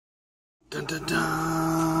Dun dun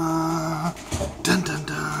dun. Dun dun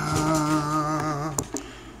dun.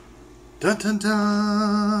 Dun dun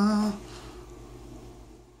dun.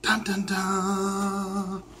 Dun dun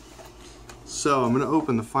dun. So I'm going to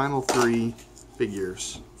open the final 3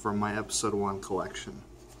 figures from my Episode 1 collection.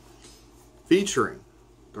 Featuring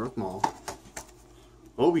Darth Maul,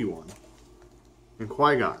 Obi-Wan, and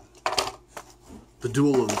Qui-Gon. The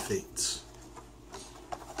Duel of the Fates.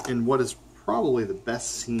 And what is probably the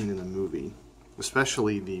best scene in the movie,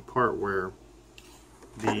 especially the part where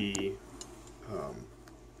the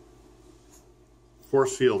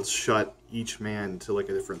force fields shut each man to like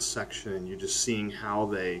a different section, and you're just seeing how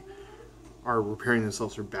they are preparing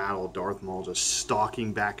themselves for battle. Darth Maul just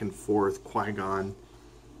stalking back and forth. Qui-Gon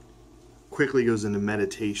quickly goes into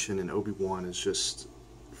meditation, and Obi-Wan is just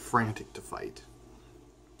frantic to fight.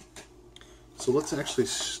 So let's actually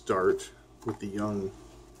start with the young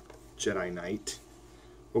Jedi Knight,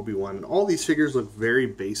 Obi-Wan. And all these figures look very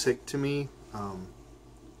basic to me.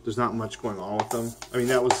 There's not much going on with them. I mean,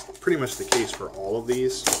 that was pretty much the case for all of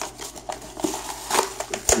these.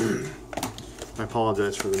 I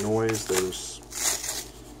apologize for the noise. There's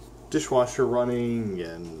dishwasher running,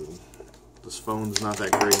 and this phone's not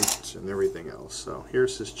that great, and everything else. So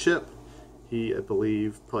here's his chip. He, I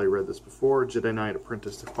believe, probably read this before. Jedi Knight,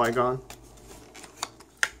 apprentice to Qui-Gon.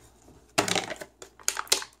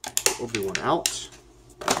 Obi-Wan out.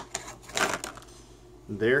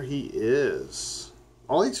 And there he is.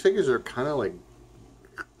 All these figures are kind of like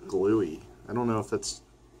gluey. I don't know if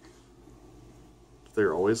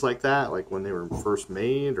they're always like that, like when they were first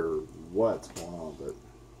made, or what's going on, but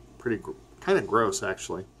pretty kind of gross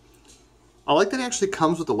actually. I like that it actually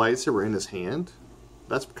comes with the lightsaber in his hand.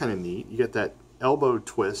 That's kind of neat. You get that elbow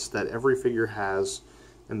twist that every figure has,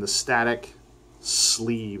 and the static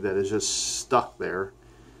sleeve that is just stuck there.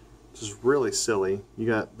 Which is really silly. You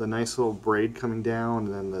got the nice little braid coming down,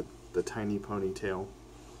 and then the tiny ponytail.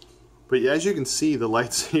 But as you can see, the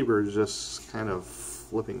lightsaber is just kind of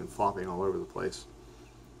flipping and flopping all over the place.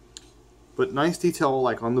 But nice detail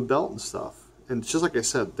like on the belt and stuff. And just like I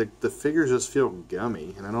said, the figures just feel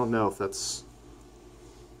gummy, and I don't know if that's...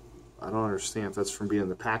 I don't understand if that's from being in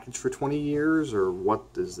the package for 20 years, or what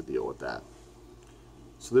is the deal with that.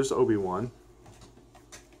 So there's Obi-Wan.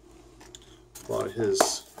 Bought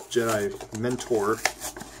his Jedi mentor,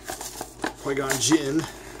 Qui-Gon Jinn.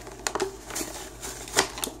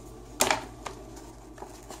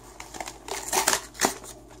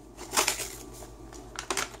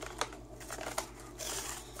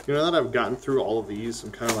 You know, that I've gotten through all of these,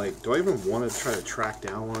 I'm kind of like, do I even want to try to track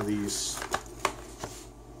down one of these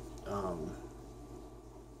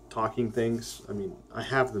talking things? I mean, I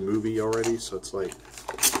have the movie already, so it's like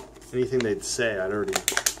anything they'd say, I don't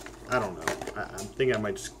know. I think I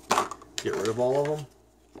might just get rid of all of them.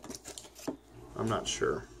 I'm not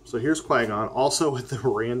sure. So here's Qui-Gon, also with the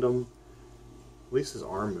random, at least his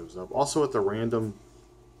arm moves up, also with the random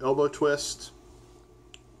elbow twist,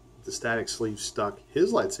 the static sleeve stuck.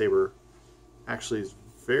 His lightsaber actually is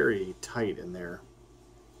very tight in there.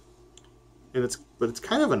 And but it's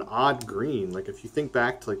kind of an odd green. Like if you think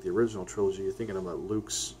back to like the original trilogy, you're thinking about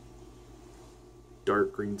Luke's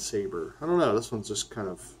dark green saber. I don't know, this one's just kind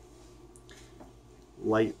of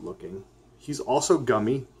light looking. He's also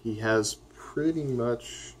gummy. He has pretty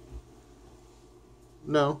much...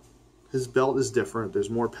 No, his belt is different. There's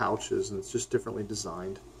more pouches, and it's just differently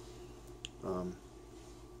designed.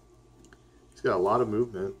 He's got a lot of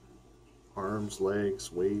movement. Arms,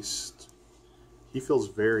 legs, waist. He feels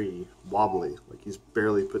very wobbly, like he's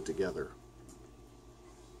barely put together.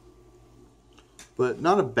 But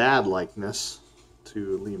not a bad likeness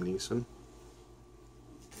to Liam Neeson.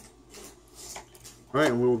 Alright,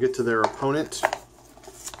 and we will get to their opponent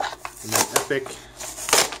in that epic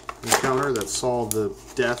encounter that saw the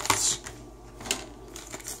deaths,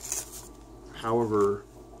 however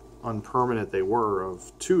unpermanent they were,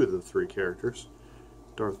 of 2 of the 3 characters.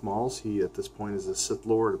 Darth Maul, he at this point is a Sith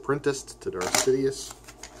Lord apprenticed to Darth Sidious.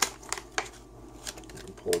 You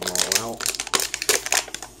can pull Maul out.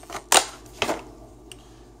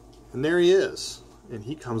 And there he is. And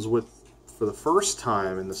he comes with, for the first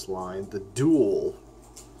time in this line, the Duel.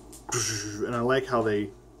 And I like how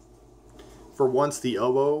they, for once, the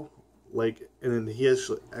elbow, like, and then he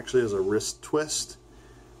actually has a wrist twist,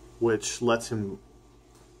 which lets him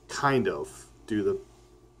kind of do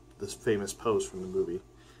this famous pose from the movie.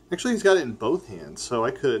 Actually, he's got it in both hands, so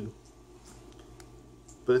I could,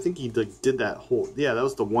 but I think he did that whole, yeah, that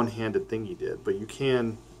was the one-handed thing he did, but you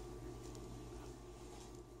can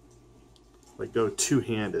like go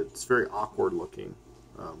two-handed. It's very awkward looking.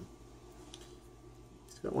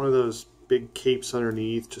 He's got one of those big capes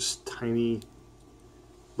underneath, just tiny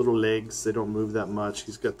little legs. They don't move that much.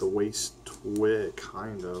 He's got the waist twig,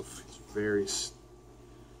 kind of. He's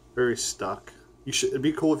very stuck. It'd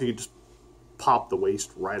be cool if you could just pop the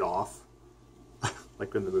waist right off,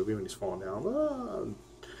 like in the movie when he's falling down,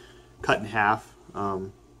 cut in half.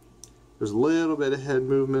 There's a little bit of head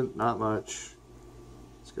movement, not much.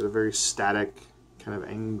 It's got a very static, kind of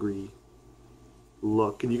angry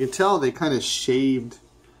look, and you can tell they kind of shaved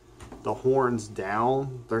the horns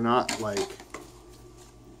down. They're not like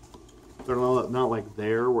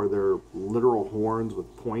there where they're literal horns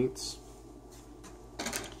with points.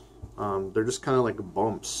 They're just kind of like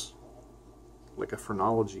bumps, like a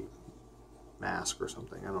phrenology mask or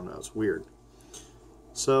something. I don't know. It's weird.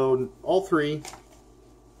 So all three,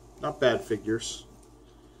 not bad figures.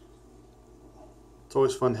 It's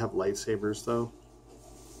always fun to have lightsabers, though.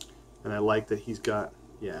 And I like that he's got,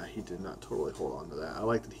 yeah, he did not totally hold on to that. I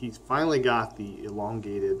like that he's finally got the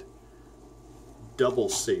elongated double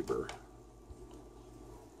saber.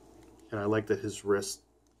 And I like that his wrist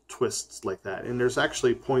twists like that. And there's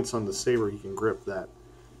actually points on the saber he can grip that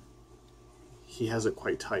he has it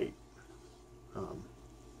quite tight.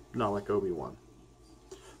 Not like Obi-Wan.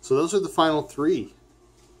 So those are the final three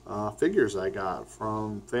figures I got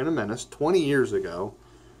from Phantom Menace 20 years ago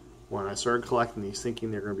when I started collecting these,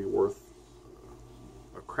 thinking they're going to be worth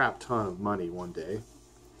a crap ton of money one day.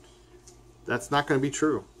 That's not going to be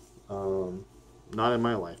true. Not in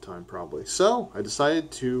my lifetime, probably. So I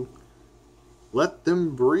decided to let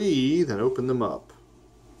them breathe and open them up.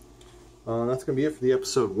 That's going to be it for the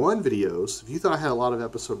Episode 1 videos. If you thought I had a lot of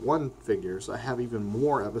Episode 1 figures, I have even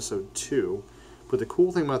more Episode 2. But the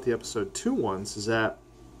cool thing about the Episode 2 ones is that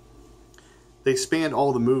they span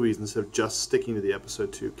all the movies instead of just sticking to the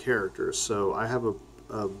Episode 2 characters. So I have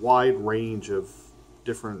a wide range of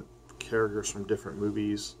different characters from different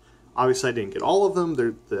movies. Obviously, I didn't get all of them.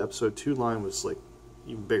 The Episode 2 line was like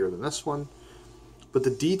even bigger than this one. But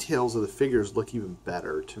the details of the figures look even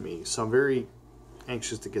better to me. So I'm very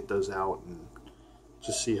anxious to get those out and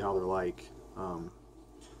just see how they're like.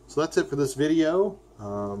 So that's it for this video.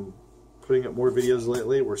 Putting up more videos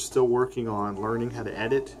lately. We're still working on learning how to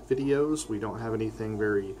edit videos. We don't have anything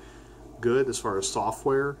very good as far as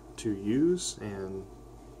software to use, and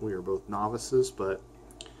we are both novices, but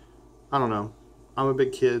I don't know. I'm a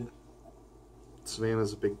big kid.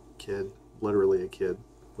 Savannah's a big kid. Literally a kid.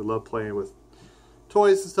 We love playing with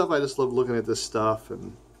toys and stuff. I just love looking at this stuff,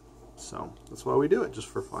 and so that's why we do it, just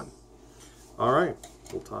for fun. Alright,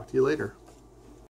 we'll talk to you later.